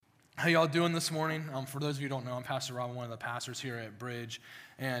How y'all doing this morning? For those of you who don't know, I'm Pastor Rob, one of the pastors here at Bridge.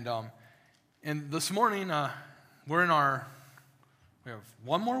 And this morning, we have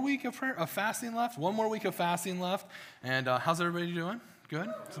one more week of fasting left. One more week of fasting left. And how's everybody doing? Good?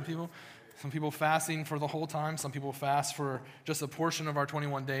 Some people fasting for the whole time. Some people fast for just a portion of our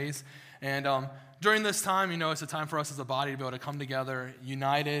 21 days. And during this time, it's a time for us as a body to be able to come together,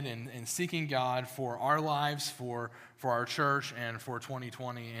 united and seeking God for our lives, for our church, and for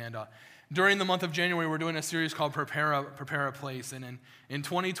 2020. And during the month of January, we're doing a series called Prepare a Place. And in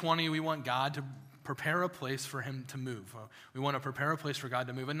 2020, we want God to prepare a place for him to move. We want to prepare a place for God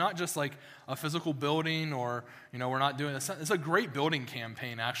to move. And not just like a physical building or, we're not doing this. It's a great building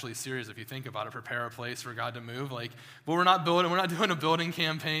campaign, actually, series, if you think about it, prepare a place for God to move. But we're not doing a building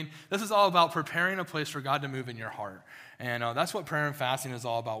campaign. This is all about preparing a place for God to move in your heart. And that's what prayer and fasting is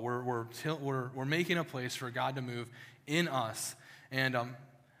all about. We're making a place for God to move in us. And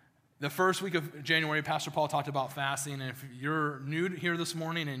the first week of January, Pastor Paul talked about fasting. And if you're new here this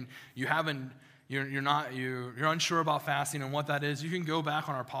morning and you're unsure about fasting and what that is, you can go back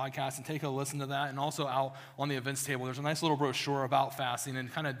on our podcast and take a listen to that. And also out on the events table, there's a nice little brochure about fasting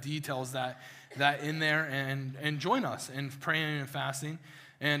and kind of details that in there. And join us in praying and fasting.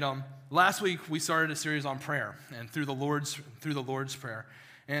 And last week we started a series on prayer and through the Lord's Prayer.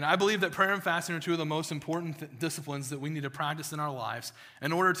 And I believe that prayer and fasting are two of the most important disciplines that we need to practice in our lives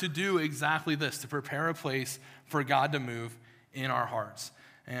in order to do exactly this, to prepare a place for God to move in our hearts.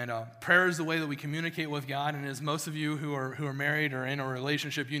 And prayer is the way that we communicate with God. And as most of you who are married or in a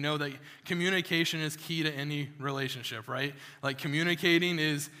relationship, you know that communication is key to any relationship, right? Like communicating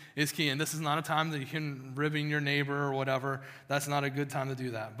is key. And this is not a time that you can ribbing your neighbor or whatever. That's not a good time to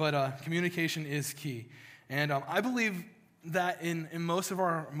do that. But communication is key. And I believe that in most of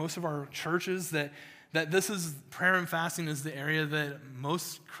our churches that this is prayer and fasting is the area that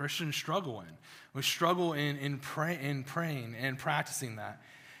most Christians struggle in. We struggle in praying and practicing that.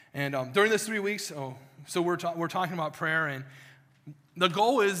 And during this 3 weeks, so we're talking about prayer, and the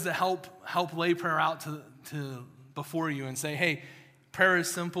goal is to help lay prayer out to before you and say, hey, prayer is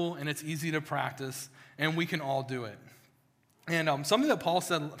simple and it's easy to practice, and we can all do it. And something that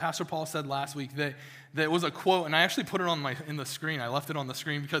Pastor Paul said last week that was a quote, and I actually put it in the screen. I left it on the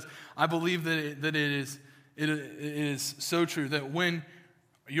screen because I believe that it is so true that when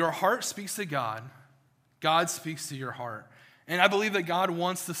your heart speaks to God, God speaks to your heart. And I believe that God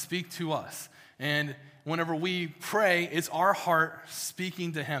wants to speak to us. And whenever we pray, it's our heart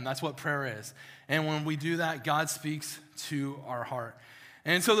speaking to him. That's what prayer is. And when we do that, God speaks to our heart.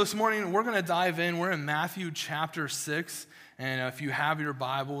 And so this morning, we're going to dive in. We're in Matthew chapter 6. And if you have your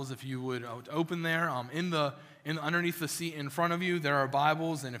Bibles, if you would open there, underneath the seat in front of you, there are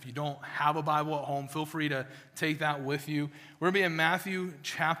Bibles. And if you don't have a Bible at home, feel free to take that with you. We're going to be in Matthew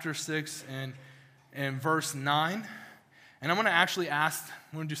chapter 6 and verse 9. And I'm going to actually we're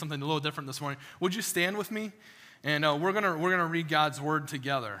going to do something a little different this morning. Would you stand with me? And we're going to read God's word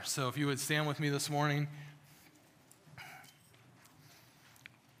together. So if you would stand with me this morning.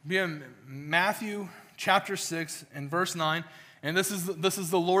 Be in Matthew chapter 6 and verse 9. And this is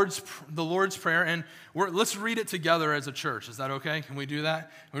the Lord's Prayer. And let's read it together as a church. Is that okay? Can we do that?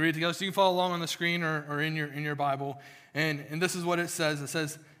 Can we read it together? So you can follow along on the screen or in your Bible. And this is what it says. It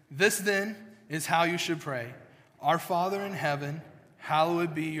says, "This then is how you should pray. Our Father in heaven,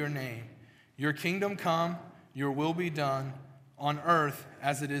 hallowed be your name. Your kingdom come, your will be done, on earth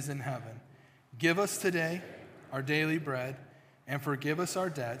as it is in heaven. Give us today our daily bread, and forgive us our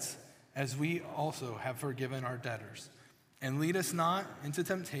debts, as we also have forgiven our debtors. And lead us not into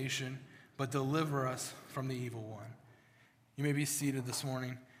temptation, but deliver us from the evil one." You may be seated this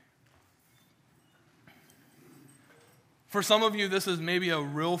morning. For some of you, this is maybe a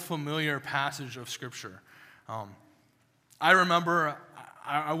real familiar passage of Scripture. I remember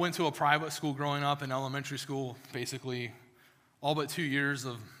I went to a private school growing up in elementary school, basically all but 2 years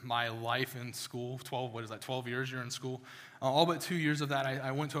of my life in school. 12 years you're in school? All but 2 years of that,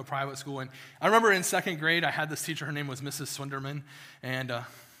 I went to a private school. And I remember in second grade, I had this teacher. Her name was Mrs. Swinderman. And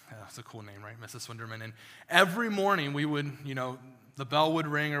that's a cool name, right? Mrs. Swinderman. And every morning we would, the bell would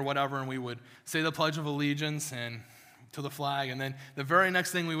ring or whatever, and we would say the Pledge of Allegiance and to the flag. And then the very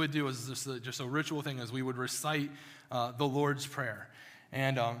next thing we would do was just a ritual thing, is we would recite the Lord's Prayer.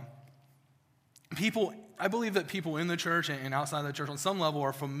 And I believe that people in the church and outside the church on some level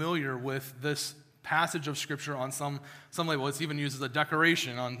are familiar with this passage of Scripture on some level. It's even used as a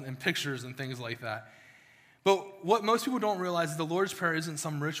decoration in pictures and things like that. But what most people don't realize is the Lord's Prayer isn't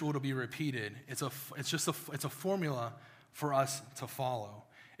some ritual to be repeated. It's a formula for us to follow.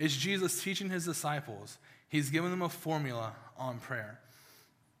 It's Jesus teaching his disciples. He's given them a formula on prayer.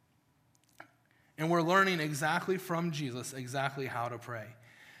 And we're learning exactly from Jesus exactly how to pray.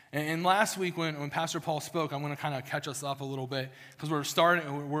 And last week when Pastor Paul spoke, I'm going to kind of catch us up a little bit because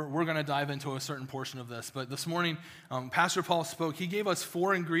we're going to dive into a certain portion of this. But this morning, Pastor Paul spoke. He gave us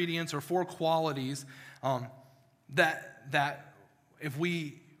 4 ingredients or 4 qualities that if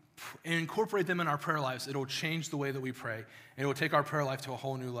we incorporate them in our prayer lives, it'll change the way that we pray. It will take our prayer life to a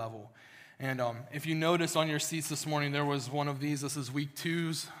whole new level. And if you noticed on your seats this morning, there was one of these. This is week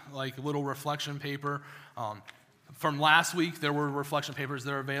 2's like little reflection paper. From last week, there were reflection papers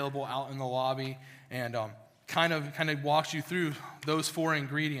that are available out in the lobby, and kind of walks you through those 4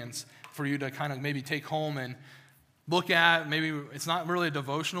 ingredients for you to kind of maybe take home and look at. Maybe it's not really a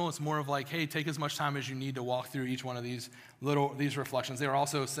devotional. It's more of like, hey, take as much time as you need to walk through each one of these reflections. They are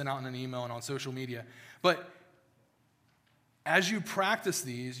also sent out in an email and on social media. But as you practice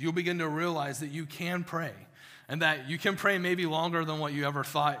these, you'll begin to realize that you can pray, and that you can pray maybe longer than what you ever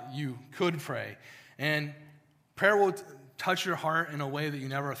thought you could pray. And prayer will touch your heart in a way that you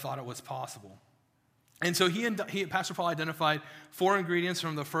never thought it was possible. And so Pastor Paul identified 4 ingredients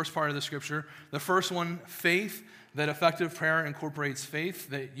from the first part of the scripture. The first one, faith, that effective prayer incorporates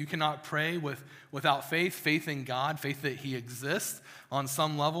faith, that you cannot pray without faith in God, faith that he exists on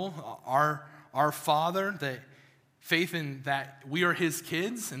some level. Our Father, that faith in that we are his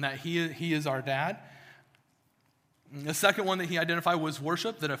kids and that he is our dad. The second one that he identified was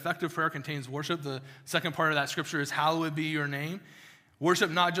worship, that effective prayer contains worship. The second part of that scripture is hallowed be your name.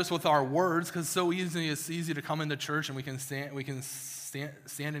 Worship not just with our words, because it's easy to come into church and we can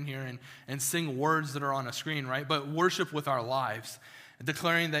stand in here and sing words that are on a screen, right? But worship with our lives,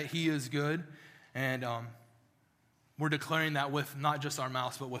 declaring that he is good, and we're declaring that with not just our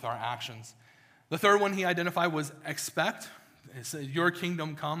mouths, but with our actions. The third one he identified was expect. It says, your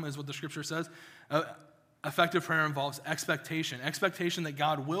kingdom come, is what the scripture says. Effective prayer involves expectation that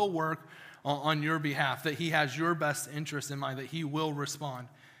God will work on your behalf, that he has your best interest in mind, that he will respond.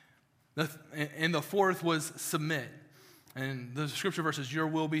 And the fourth was submit. And the scripture verse is, your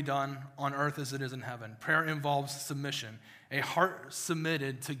will be done on earth as it is in heaven. Prayer involves submission, a heart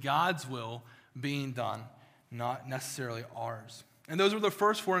submitted to God's will being done, not necessarily ours. And those were the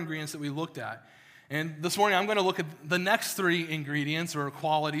first 4 ingredients that we looked at. And this morning, I'm going to look at the next 3 ingredients or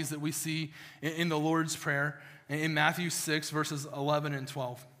qualities that we see in the Lord's Prayer in Matthew 6, verses 11 and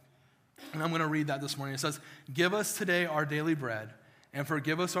 12. And I'm going to read that this morning. It says, give us today our daily bread, and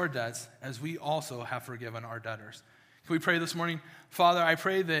forgive us our debts, as we also have forgiven our debtors. Can we pray this morning? Father, I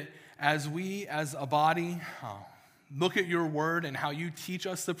pray that as we, as a body, look at your word and how you teach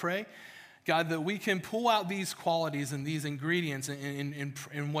us to pray, God, that we can pull out these qualities and these ingredients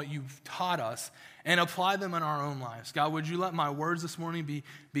in what you've taught us and apply them in our own lives. God, would you let my words this morning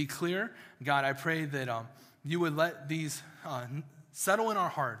be clear? God, I pray that you would let these settle in our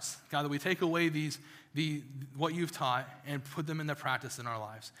hearts. God, that we take away what you've taught and put them into practice in our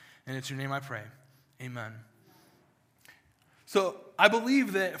lives. And it's your name I pray. Amen. So I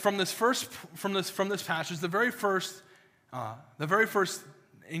believe that from this passage, the very first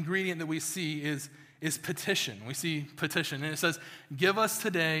ingredient that we see is petition. We see petition, and it says, give us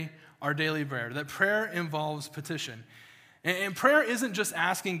today our daily bread. That prayer involves petition. And prayer isn't just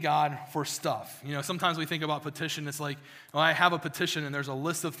asking God for stuff. You know, sometimes we think about petition, it's like, well, I have a petition and there's a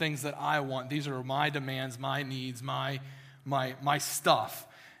list of things that I want. These are my demands, my needs, my stuff.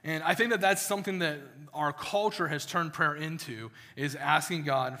 And I think that that's something that our culture has turned prayer into, is asking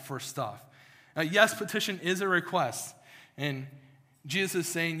God for stuff. Yes, petition is a request. And Jesus is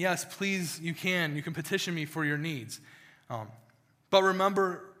saying, yes, please, you can petition me for your needs. But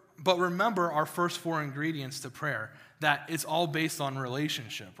remember our first 4 ingredients to prayer, that it's all based on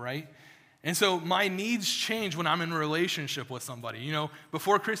relationship, right? And so my needs change when I'm in a relationship with somebody. You know,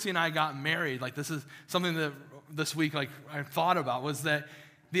 before Christy and I got married, like this is something that this week, like I thought about, was that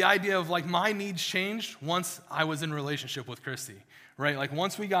the idea of like my needs changed once I was in a relationship with Christy, right? Like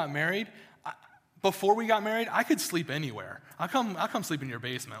once we got married, before we got married, I could sleep anywhere. I'll come sleep in your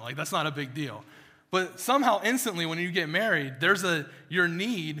basement. Like that's not a big deal. But somehow instantly when you get married, your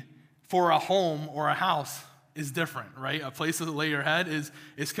need for a home or a house is different, right? A place to lay your head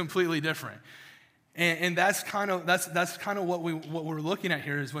is completely different. And that's kind of what we're looking at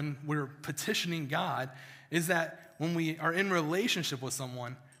here, is when we're petitioning God, is that when we are in relationship with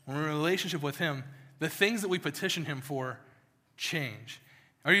someone, when we're in a relationship with him, the things that we petition him for change.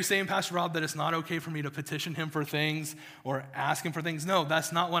 Are you saying, Pastor Rob, that it's not okay for me to petition him for things or ask him for things? No,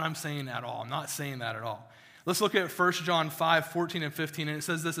 that's not what I'm saying at all. I'm not saying that at all. Let's look at 1 John 5, 14 and 15, and it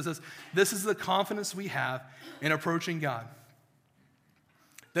says this. It says, this is the confidence we have in approaching God,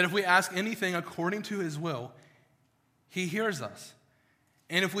 that if we ask anything according to his will, he hears us.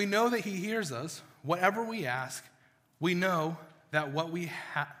 And if we know that he hears us, whatever we ask, we know that we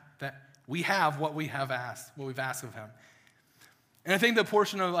have what we've asked of him. And I think the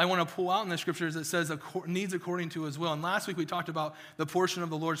portion I want to pull out in the scriptures that says needs according to his will. And last week we talked about the portion of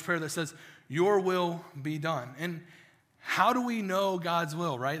the Lord's Prayer that says, your will be done. And how do we know God's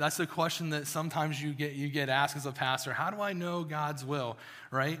will, right? That's the question that sometimes you get asked as a pastor. How do I know God's will,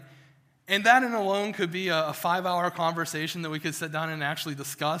 right? And that in alone could be a 5-hour conversation that we could sit down and actually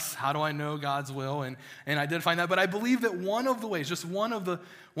discuss. How do I know God's will? And I did find that. But I believe that one of the ways, just one of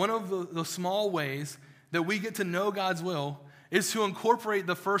the small ways that we get to know God's will is to incorporate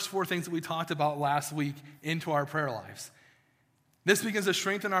the first 4 things that we talked about last week into our prayer lives. This begins to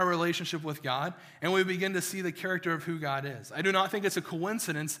strengthen our relationship with God, and we begin to see the character of who God is. I do not think it's a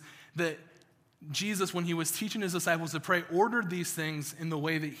coincidence that Jesus, when he was teaching his disciples to pray, ordered these things in the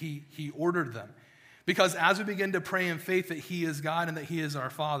way that he ordered them. Because as we begin to pray in faith that he is God and that he is our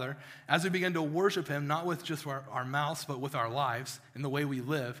Father, as we begin to worship him, not with just our mouths, but with our lives and the way we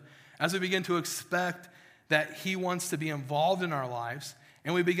live, as we begin to expect that he wants to be involved in our lives,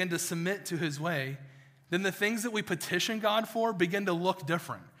 and we begin to submit to his way, then the things that we petition God for begin to look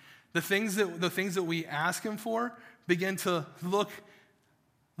different. The things that we ask him for begin to look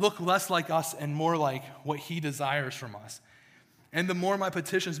less like us and more like what he desires from us. And the more my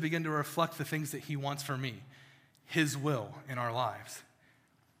petitions begin to reflect the things that he wants for me, his will in our lives.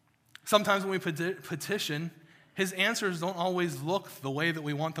 Sometimes when we petition, his answers don't always look the way that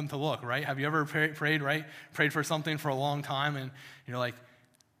we want them to look, right? Have you ever prayed for something for a long time and you're like,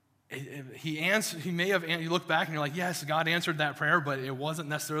 you look back and you're like, yes, God answered that prayer, but it wasn't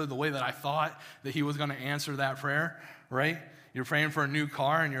necessarily the way that I thought that he was going to answer that prayer, right? You're praying for a new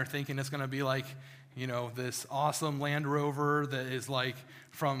car and you're thinking it's going to be like, this awesome Land Rover that is like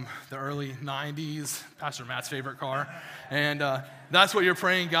from the early 90s, Pastor Matt's favorite car. And that's what you're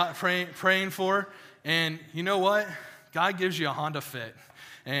praying for. And you know what? God gives you a Honda Fit.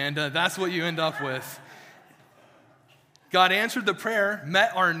 And that's what you end up with. God answered the prayer,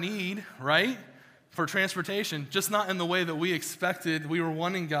 met our need, right, for transportation, just not in the way that we expected. We were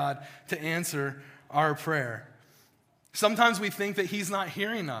wanting God to answer our prayer. Sometimes we think that he's not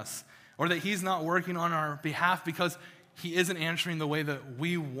hearing us or that he's not working on our behalf because he isn't answering the way that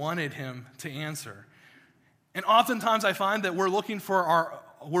we wanted him to answer. And oftentimes I find that we're looking for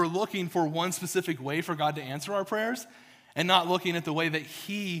one specific way for God to answer our prayers and not looking at the way that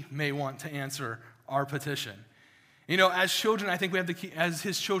he may want to answer our petition. As children, I think as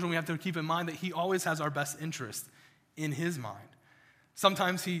his children, we have to keep in mind that he always has our best interest in his mind.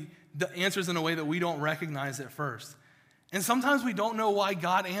 Sometimes he answers in a way that we don't recognize at first. And sometimes we don't know why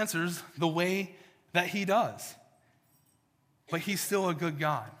God answers the way that he does. But he's still a good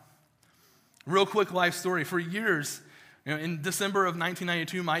God. Real quick life story. For years, in December of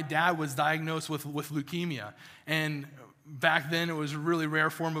 1992, my dad was diagnosed with leukemia. And back then, it was a really rare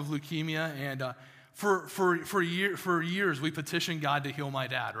form of leukemia. And for years, we petitioned God to heal my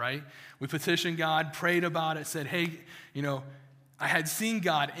dad, right? We petitioned God, prayed about it, said, hey, I had seen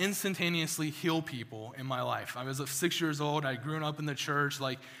God instantaneously heal people in my life. I was 6 years old. I grew up in the church.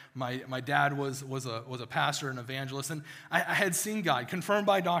 Like my dad was a pastor and evangelist, and I had seen God, confirmed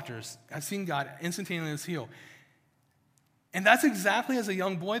by doctors. I've seen God instantaneously heal. And that's exactly, as a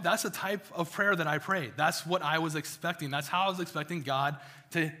young boy, that's the type of prayer that I prayed. That's what I was expecting. That's how I was expecting God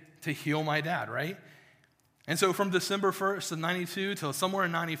to heal my dad, right? And so from December 1st of 92 till somewhere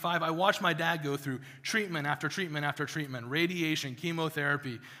in 95, I watched my dad go through treatment after treatment after treatment, radiation,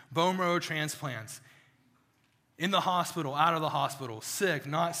 chemotherapy, bone marrow transplants, in the hospital, out of the hospital, sick,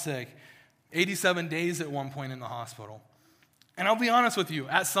 not sick, 87 days at one point in the hospital. And I'll be honest with you,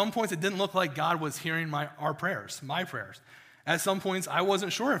 at some points it didn't look like God was hearing my prayers. At some points I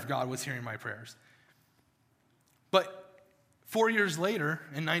wasn't sure if God was hearing my prayers. But 4 years later,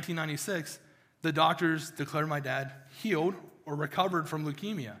 in 1996, the doctors declared my dad healed or recovered from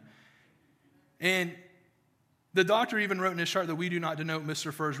leukemia. And the doctor even wrote in his chart that we do not denote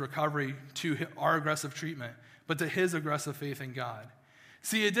Mr. Furr's recovery to our aggressive treatment, but to his aggressive faith in God.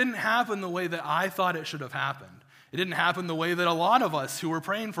 See, it didn't happen the way that I thought it should have happened. It didn't happen the way that a lot of us who were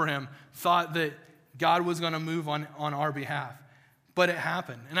praying for him thought that God was going to move on our behalf. But it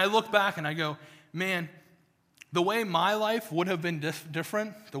happened. And I look back and I go, man, the way my life would have been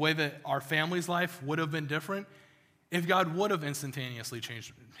different, the way that our family's life would have been different, if God would have instantaneously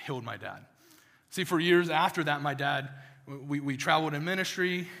healed my dad. See, for years after that, my dad, we traveled in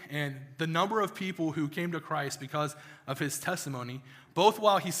ministry, and the number of people who came to Christ because of his testimony, both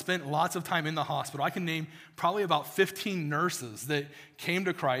while he spent lots of time in the hospital, I can name probably about 15 nurses that came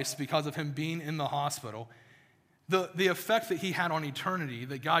to Christ because of him being in the hospital. the effect that he had on eternity,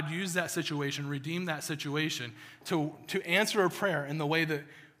 that God used that situation, redeemed that situation to answer a prayer in the way that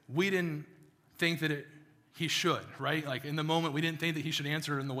we didn't think that he should, right? Like in the moment, we didn't think that he should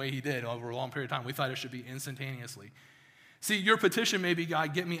answer it in the way he did over a long period of time. We thought it should be instantaneously. See, your petition may be,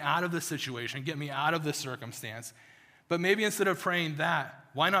 God, get me out of this situation, get me out of this circumstance. But maybe instead of praying that,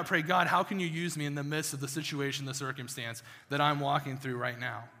 why not pray, God, how can you use me in the midst of the situation, the circumstance that I'm walking through right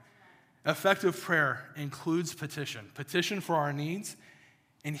now? Effective prayer includes petition. Petition for our needs,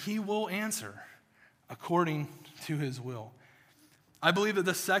 and he will answer according to his will. I believe that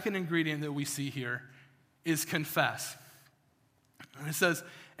the second ingredient that we see here is confess. And it says,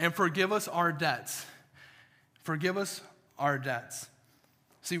 and forgive us our debts. Forgive us our debts.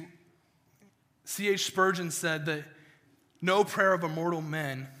 See, C.H. Spurgeon said that no prayer of a mortal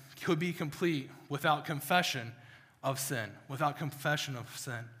man could be complete without confession of sin, without confession of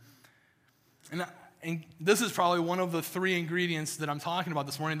sin. And this is probably one of the three ingredients that I'm talking about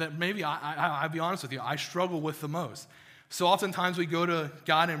this morning that maybe, I'll be honest with you, I struggle with the most. So oftentimes we go to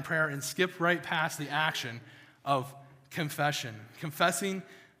God in prayer and skip right past the action of confession, confessing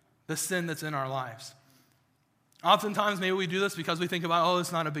the sin that's in our lives. Oftentimes, maybe we do this because we think about,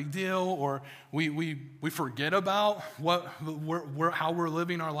 it's not a big deal, or we forget about how we're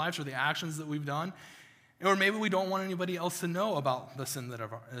living our lives or the actions that we've done, or maybe we don't want anybody else to know about the sin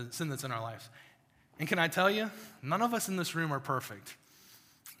that's in our lives. And can I tell you, none of us in this room are perfect.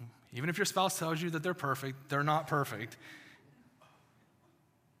 Even if your spouse tells you that they're perfect, they're not perfect.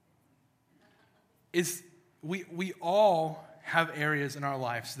 We all have areas in our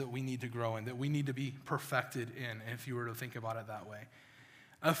lives that we need to grow in, that we need to be perfected in, if you were to think about it that way.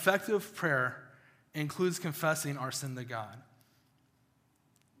 Effective prayer includes confessing our sin to God.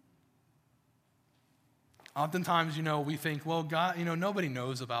 Oftentimes, we think, well, God, nobody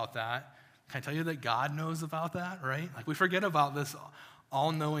knows about that. Can I tell you that God knows about that, right? Like we forget about this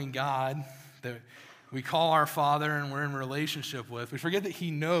all-knowing God that we call our Father and we're in relationship with. We forget that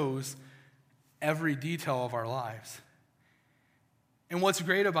he knows every detail of our lives. And what's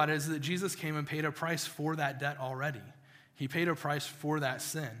great about it is that Jesus came and paid a price for that debt already. He paid a price for that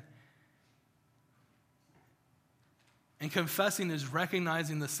sin. And confessing is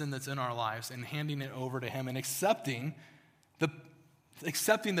recognizing the sin that's in our lives and handing it over to him and accepting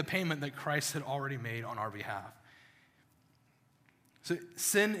the payment that Christ had already made on our behalf. So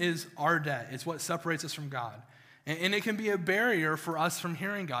sin is our debt. It's what separates us from God. And it can be a barrier for us from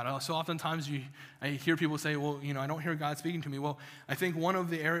hearing God. So oftentimes I hear people say, well, I don't hear God speaking to me. Well, I think one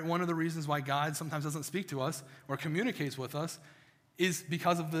of the reasons why God sometimes doesn't speak to us or communicates with us is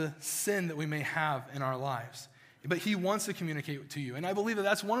because of the sin that we may have in our lives. But he wants to communicate to you. And I believe that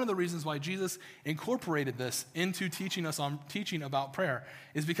that's one of the reasons why Jesus incorporated this into teaching about prayer,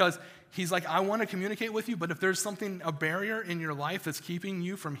 is because he's like, I want to communicate with you, but if there's a barrier in your life that's keeping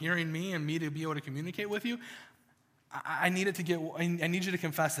you from hearing me and me to be able to communicate with you, I need you to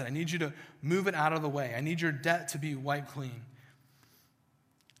confess it. I need you to move it out of the way. I need your debt to be wiped clean.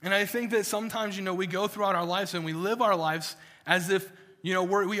 And I think that sometimes, we go throughout our lives and we live our lives as if,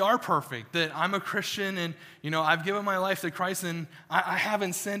 we are perfect, that I'm a Christian and, I've given my life to Christ and I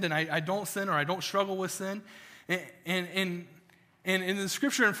haven't sinned and I don't sin or I don't struggle with sin. And in the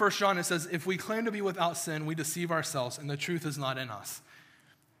scripture in 1 John, it says, if we claim to be without sin, we deceive ourselves and the truth is not in us.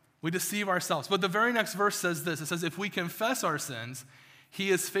 We deceive ourselves. But the very next verse says this. It says, if we confess our sins, he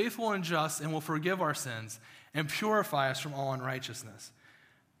is faithful and just and will forgive our sins and purify us from all unrighteousness.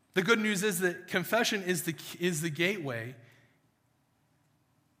 The good news is that confession is the gateway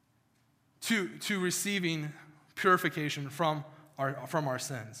to receiving purification from our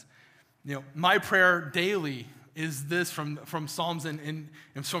sins. My prayer daily is this from Psalms and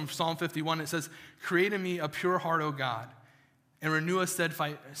from Psalm 51. It says, create in me a pure heart, O God, and renew a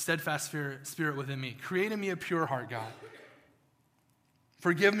steadfast spirit within me. Create in me a pure heart, God.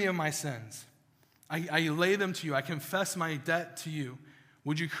 Forgive me of my sins. I lay them to you. I confess my debt to you.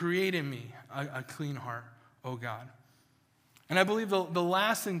 Would you create in me a clean heart, O God? And I believe the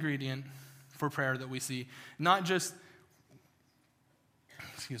last ingredient for prayer that we see, not just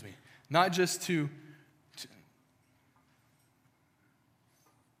to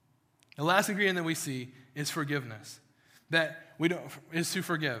the last ingredient that we see is forgiveness. That is to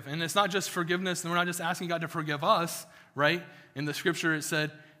forgive. And it's not just forgiveness, and we're not just asking God to forgive us, right? In the scripture it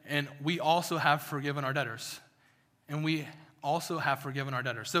said, and we also have forgiven our debtors. And we also have forgiven our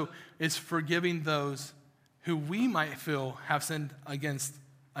debtors. So it's forgiving those who we might feel have sinned against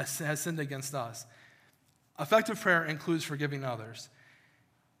us. Effective prayer includes forgiving others.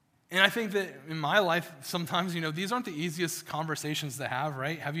 And I think that in my life, sometimes, these aren't the easiest conversations to have,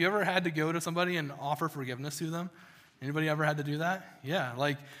 right? Have you ever had to go to somebody and offer forgiveness to them? Anybody ever had to do that? Yeah,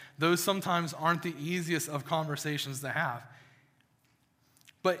 like those sometimes aren't the easiest of conversations to have.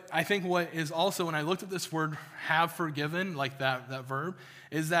 But I think what is also, when I looked at this word, have forgiven, like that verb,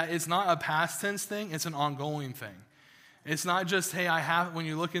 is that it's not a past tense thing, it's an ongoing thing. It's not just, hey, when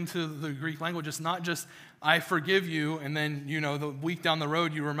you look into the Greek language, it's not just, I forgive you, and then, the week down the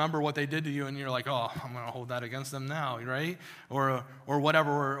road, you remember what they did to you, and you're like, oh, I'm going to hold that against them now, right? Or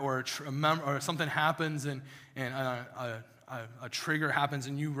whatever, or something happens, and a trigger happens,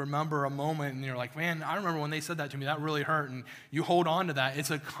 and you remember a moment, and you're like, man, I remember when they said that to me, that really hurt, and you hold on to that.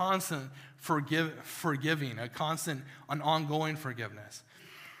 It's a constant forgiving, an ongoing forgiveness.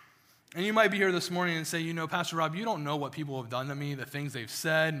 And you might be here this morning and say, Pastor Rob, you don't know what people have done to me, the things they've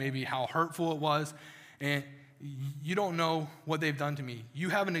said, maybe how hurtful it was, and you don't know what they've done to me. You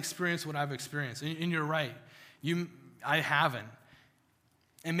haven't experienced what I've experienced, and you're right. I haven't.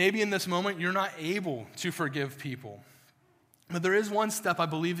 And maybe in this moment, you're not able to forgive people. But there is one step I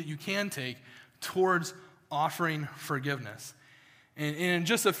believe that you can take towards offering forgiveness. And in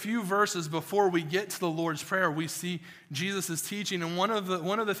just a few verses before we get to the Lord's Prayer, we see Jesus' teaching. And one of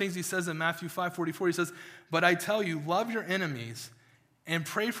the things he says in Matthew 5:44, he says, "But I tell you, love your enemies and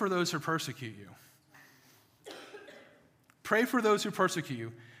pray for those who persecute you." Pray for those who persecute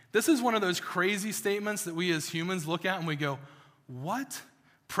you. This is one of those crazy statements that we as humans look at and we go, what?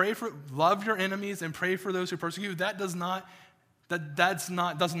 Love your enemies and pray for those who persecute you? That does not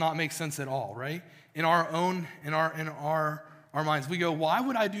make sense at all, right? In our minds, we go, why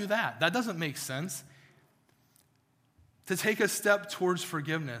would I do that? That doesn't make sense. To take a step towards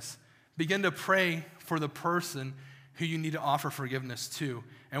forgiveness, begin to pray for the person who you need to offer forgiveness to,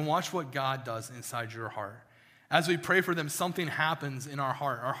 and watch what God does inside your heart. As we pray for them, something happens in our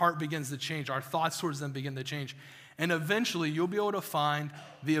heart. Our heart begins to change. Our thoughts towards them begin to change. And eventually, you'll be able to find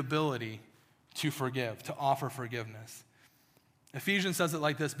the ability to forgive, to offer forgiveness. Ephesians says it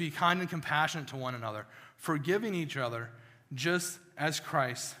like this: be kind and compassionate to one another, forgiving each other, just as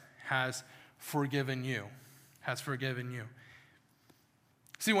Christ has forgiven you.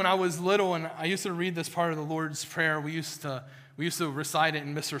 See, when I was little and I used to read this part of the Lord's Prayer, we used to recite it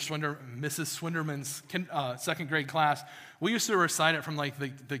in Mrs. Swinderman's second grade class. We used to recite it from like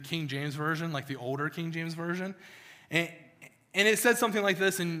the King James Version, like the older King James Version. And it said something like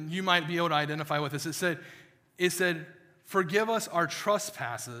this, and you might be able to identify with this. It said, forgive us our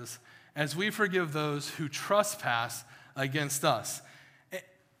trespasses as we forgive those who trespass against us.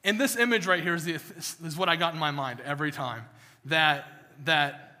 And this image right here is what I got in my mind every time that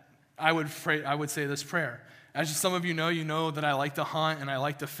I would say this prayer. As some of you know that I like to hunt and I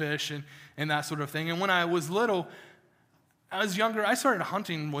like to fish and that sort of thing. And when I was little, I was younger, I started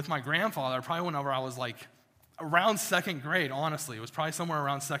hunting with my grandfather probably whenever I was like around second grade, honestly. It was probably somewhere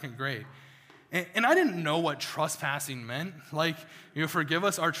around second grade. And I didn't know what trespassing meant. Like, forgive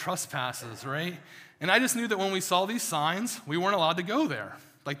us our trespasses, right? And I just knew that when we saw these signs, we weren't allowed to go there.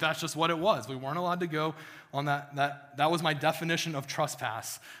 Like, that's just what it was. We weren't allowed to go on that. That was my definition of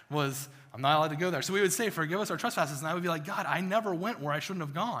trespass, was I'm not allowed to go there. So we would say, forgive us our trespasses. And I would be like, God, I never went where I shouldn't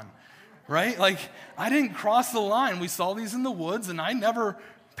have gone, right? Like, I didn't cross the line. We saw these in the woods, and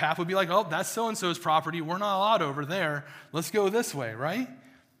Path would be like, oh, that's so-and-so's property. We're not allowed over there. Let's go this way, right?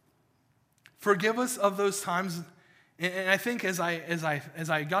 Forgive us of those times. And I think as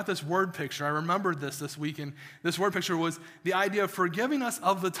I got this word picture, I remembered this week, and this word picture was the idea of forgiving us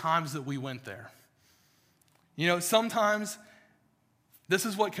of the times that we went there. Sometimes this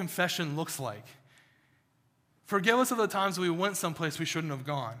is what confession looks like. Forgive us of the times we went someplace we shouldn't have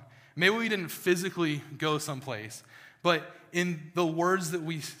gone. Maybe we didn't physically go someplace, but in the words that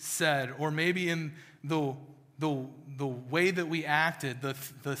we said, or maybe in the way that we acted,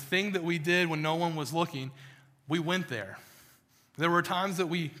 the thing that we did when no one was looking, we went there. There were times that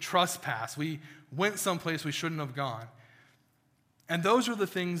we trespassed. We went someplace we shouldn't have gone. And those are the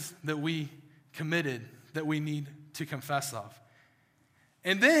things that we committed that we need to confess of.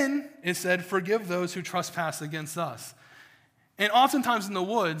 And then it said, forgive those who trespass against us. And oftentimes in the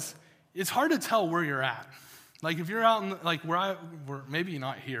woods, it's hard to tell where you're at. Like if you're out in, like where maybe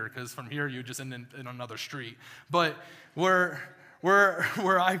not here, because from here you just end in another street. But where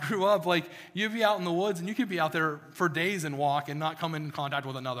I grew up, like you'd be out in the woods and you could be out there for days and walk and not come in contact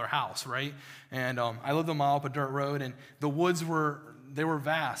with another house, right? And I lived a mile up a dirt road, and the woods were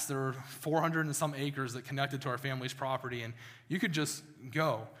vast. There were 400 and some acres that connected to our family's property, and you could just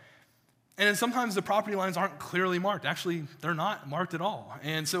go. And then sometimes the property lines aren't clearly marked. Actually, they're not marked at all.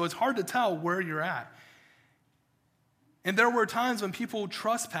 And so it's hard to tell where you're at. And there were times when people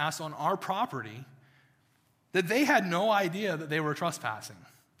trespassed on our property that they had no idea that they were trespassing.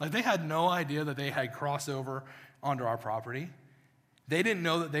 Like, they had no idea that they had crossed over onto our property. They didn't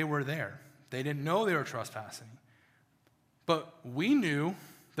know that they were there. They didn't know they were trespassing. But we knew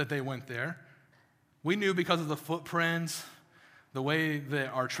that they went there. We knew because of the footprints, the way that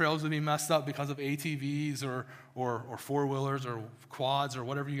our trails would be messed up because of ATVs or four-wheelers or quads or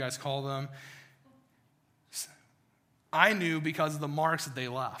whatever you guys call them. I knew because of the marks that they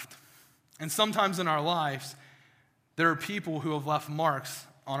left. And sometimes in our lives, there are people who have left marks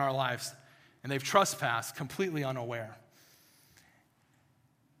on our lives, and they've trespassed completely unaware.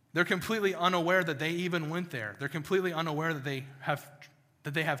 They're completely unaware that they even went there. They're completely unaware that they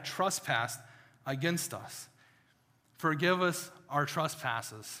have trespassed against us. Forgive us our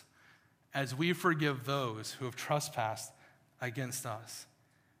trespasses as we forgive those who have trespassed against us.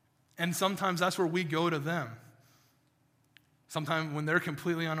 And sometimes that's where we go to them. Sometimes when they're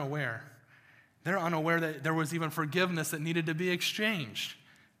completely unaware, they're unaware that there was even forgiveness that needed to be exchanged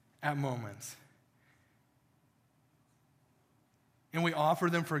at moments. And we offer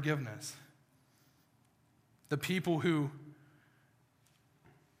them forgiveness. The people who,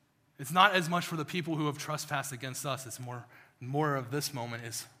 it's not as much for the people who have trespassed against us, it's more of this moment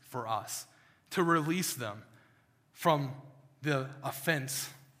is for us, to release them from the offense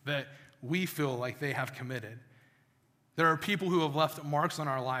that we feel like they have committed. There are people who have left marks on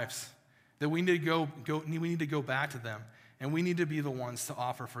our lives that we need to go back to them, and we need to be the ones to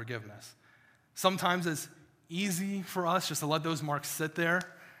offer forgiveness. Sometimes it's easy for us just to let those marks sit there,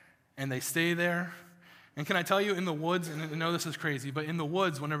 and they stay there. And can I tell you, in the woods, and I know this is crazy, but in the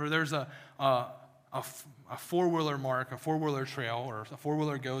woods, whenever there's a four-wheeler mark, a four-wheeler trail, or a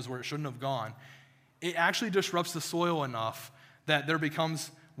four-wheeler goes where it shouldn't have gone, it actually disrupts the soil enough that there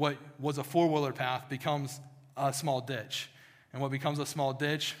becomes what was a four-wheeler path becomes a small ditch. And what becomes a small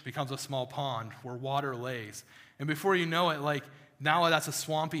ditch becomes a small pond where water lays. And before you know it, like, now that's a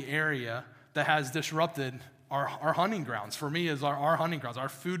swampy area that has disrupted our hunting grounds. For me, is our hunting grounds, our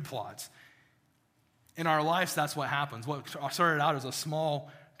food plots. In our lives, that's what happens. What started out as a small,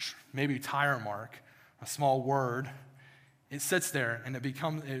 maybe tire mark, a small word, it sits there and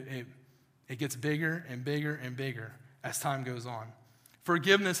it gets bigger and bigger and bigger as time goes on.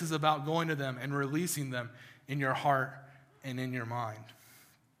 Forgiveness is about going to them and releasing them in your heart and in your mind.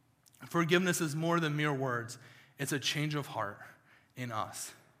 Forgiveness is more than mere words. It's a change of heart in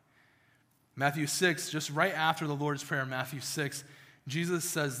us. Matthew 6, just right after the Lord's Prayer, Matthew 6, Jesus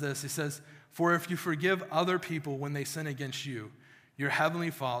says this. He says, "For if you forgive other people when they sin against you, your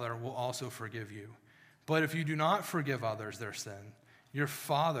heavenly Father will also forgive you. But if you do not forgive others their sin, your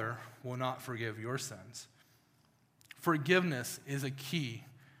Father will not forgive your sins." Forgiveness is a key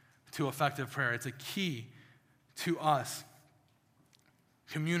to effective prayer. It's a key to us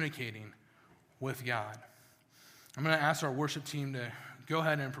communicating with God. I'm going to ask our worship team to go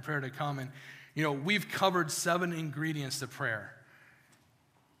ahead and prepare to come. And, we've covered 7 ingredients to prayer.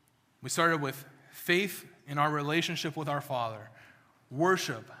 We started with faith in our relationship with our Father.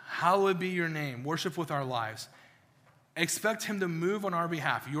 Worship, hallowed be your name. Worship with our lives. Expect him to move on our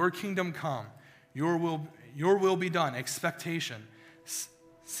behalf. Your kingdom come. Your will be done. Expectation,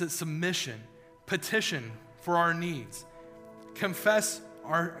 submission, petition for our needs. Confession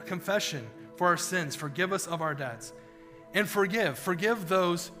for our sins. Forgive us of our debts. And forgive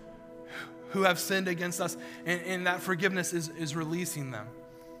those who have sinned against us. And that forgiveness is releasing them.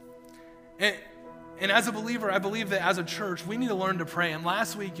 And as a believer, I believe that as a church, we need to learn to pray. And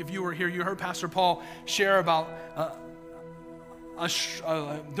last week, if you were here, you heard Pastor Paul share about a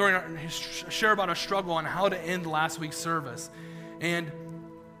struggle on how to end last week's service. And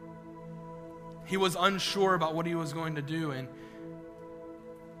he was unsure about what he was going to do. And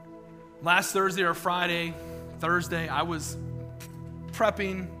last Thursday, I was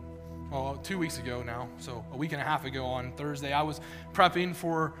prepping, 2 weeks ago now, so a week and a half ago on Thursday, I was prepping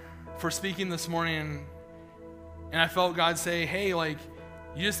for speaking this morning, and I felt God say, hey, you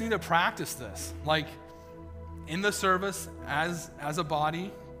just need to practice this. In the service, as a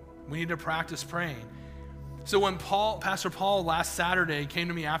body, we need to practice praying. So when Pastor Paul last Saturday came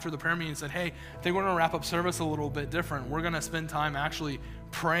to me after the prayer meeting and said, hey, I think we're going to wrap up service a little bit different. We're going to spend time actually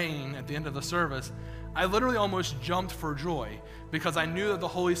praying at the end of the service. I literally almost jumped for joy because I knew that the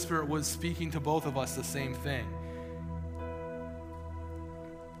Holy Spirit was speaking to both of us the same thing.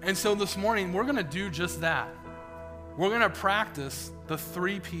 And so this morning, we're going to do just that. We're going to practice the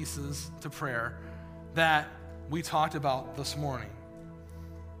 3 pieces to prayer that we talked about this morning.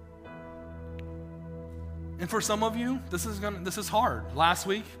 And for some of you, this is hard. Last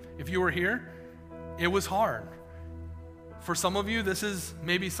week, if you were here, it was hard. For some of you, this is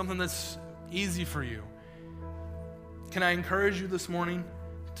maybe something that's easy for you. Can I encourage you this morning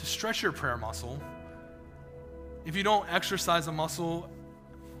to stretch your prayer muscle? If you don't exercise a muscle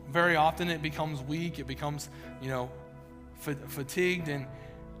very often, it becomes weak, it becomes, fatigued, and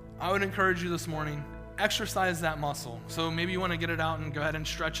I would encourage you this morning, exercise that muscle. So maybe you want to get it out and go ahead and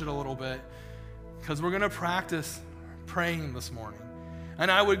stretch it a little bit, because we're going to practice praying this morning. And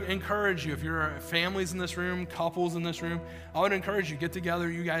I would encourage you, if you're families in this room, couples in this room, I would encourage you, get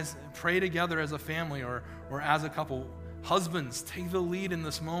together, you guys pray together as a family or as a couple. Husbands, take the lead in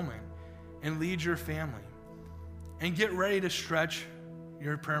this moment and lead your family. And get ready to stretch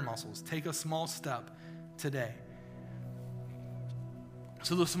your prayer muscles. Take a small step today.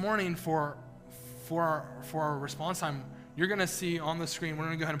 So this morning for our response time, you're going to see on the screen, we're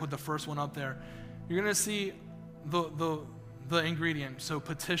going to go ahead and put the first one up there. You're going to see the ingredient, so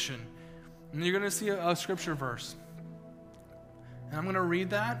petition. And you're going to see a scripture verse. And I'm going to read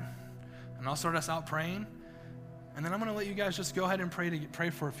that, and I'll start us out praying. And then I'm going to let you guys just go ahead and pray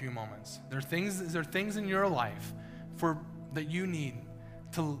for a few moments. There are things in your life that you need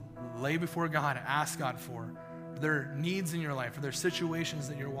to lay before God, ask God for. There are needs in your life, or there are situations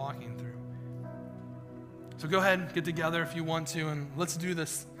that you're walking through. So go ahead and get together if you want to, and let's do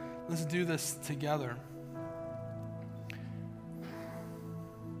this. Let's do this together.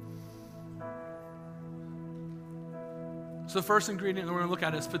 So the first ingredient that we're going to look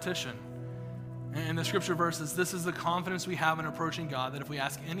at is petition. And the scripture verse is, this is the confidence we have in approaching God, that if we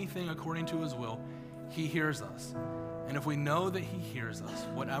ask anything according to his will, he hears us. And if we know that he hears us,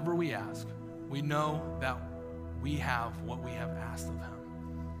 whatever we ask, we know that we have what we have asked of him.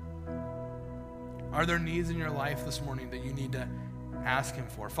 Are there needs in your life this morning that you need to ask him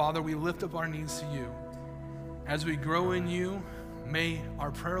for? Father, we lift up our needs to you. As we grow in you, may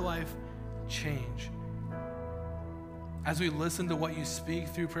our prayer life change. As we listen to what you speak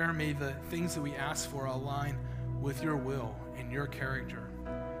through prayer, may the things that we ask for align with your will and your character.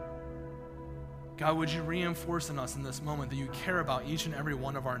 God, would you reinforce in us in this moment that you care about each and every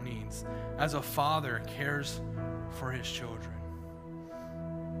one of our needs as a father cares for his children.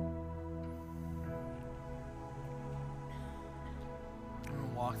 What I'm going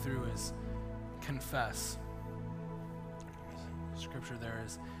to walk through is confess. Scripture there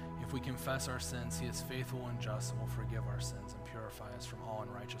is, if we confess our sins, he is faithful and just and will forgive our sins and purify us from all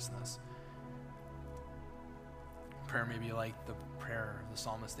unrighteousness. Prayer may be like the prayer of the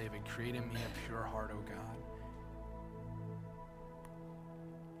psalmist David, create in me a pure heart, O God.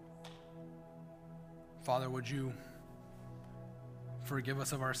 Father, would you forgive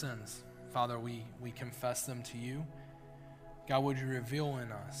us of our sins? Father, we confess them to you. God, would you reveal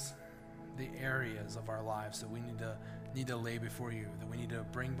in us the areas of our lives that we need to lay before you, that we need to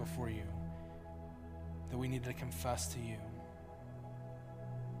bring before you, that we need to confess to you.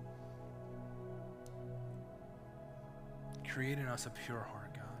 Create in us a pure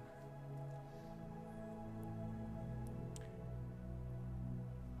heart, God.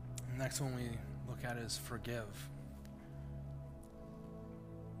 The next one we look at is forgive.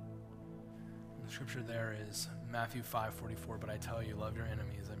 The scripture there is Matthew 5:44, but I tell you, love your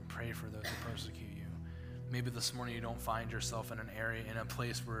enemies and pray for those who persecute you. Maybe this morning you don't find yourself in an area, in a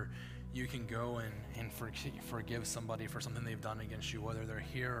place where you can go and forgive somebody for something they've done against you, whether they're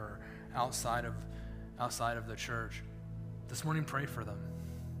here or outside of the church. This morning, pray for them.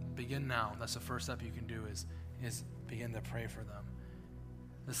 Begin now. That's the first step you can do is begin to pray for them.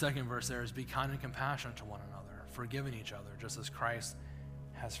 The second verse there is be kind and compassionate to one another, forgiving each other, just as Christ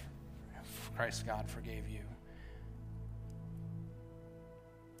God forgave you.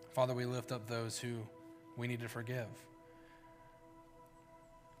 Father, we lift up those who we need to forgive.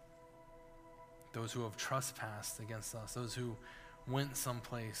 Those who have trespassed against us, those who went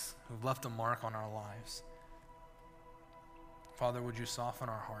someplace, who've left a mark on our lives. Father, would you soften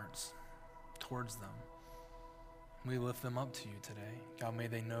our hearts towards them? We lift them up to you today. God, may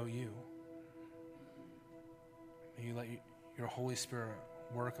they know you. May you let your Holy Spirit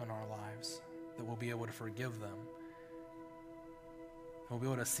work on our lives, that we'll be able to forgive them. We'll be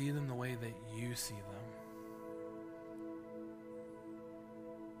able to see them the way that you see them.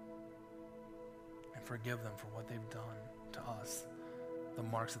 And forgive them for what they've done to us, the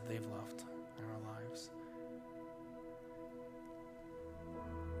marks that they've left in our lives.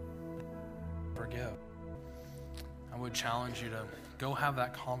 Forgive. I would challenge you to go have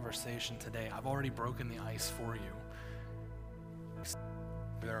that conversation today. I've already broken the ice for you.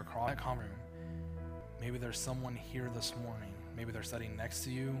 They're across that common room. Maybe there's someone here this morning. Maybe they're sitting next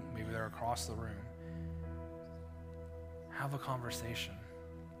to you. Maybe they're across the room. Have a conversation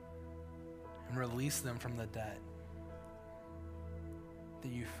and release them from the debt.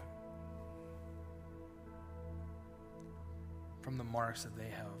 from the marks that they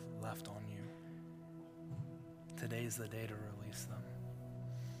have left on you. Today's the day to release them.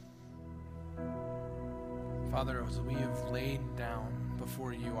 Father, as we have laid down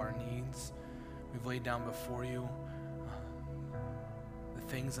before you our needs, we've laid down before you the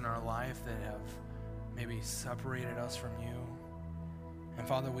things in our life that have maybe separated us from you. And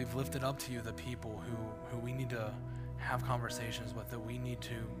Father, we've lifted up to you the people who we need to have conversations with, that we need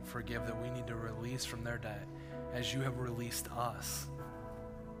to forgive, that we need to release from their debt, as you have released us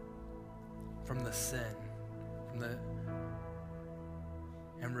from the sin,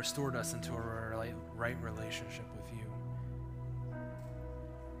 and restored us into a right relationship with you.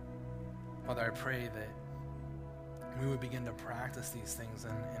 Father, I pray that we would begin to practice these things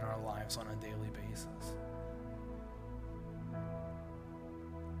in our lives on a daily basis.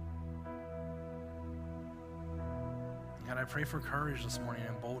 God, I pray for courage this morning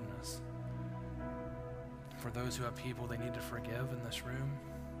and boldness for those who have people they need to forgive in this room.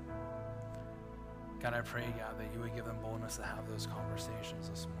 God, I pray, God, that you would give them boldness to have those conversations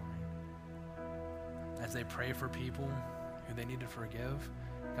this morning. As they pray for people who they need to forgive,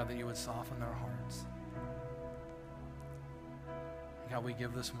 God, that you would soften their hearts. God, we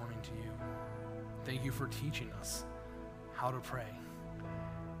give this morning to you. Thank you for teaching us how to pray.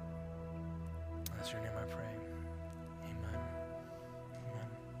 That's your name I pray. Amen. Amen.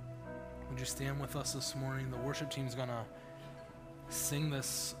 Would you stand with us this morning? The worship team's going to sing a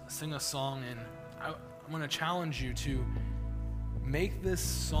song, and I'm going to challenge you to make this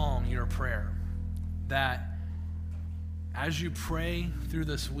song your prayer. That as you pray through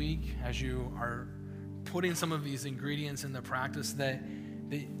this week, as you are putting some of these ingredients into practice, that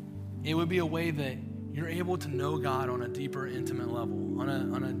it would be a way that you're able to know God on a deeper, intimate level,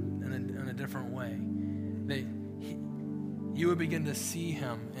 in a different way. That you would begin to see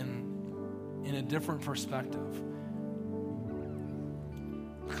him in a different perspective.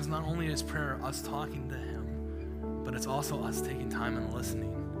 Because not only is prayer us talking to him, but it's also us taking time and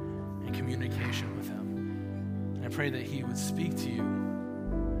listening and communication with him. And I pray that he would speak to you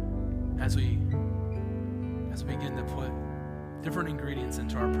as we begin to put different ingredients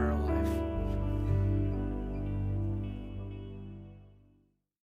into our prayer life.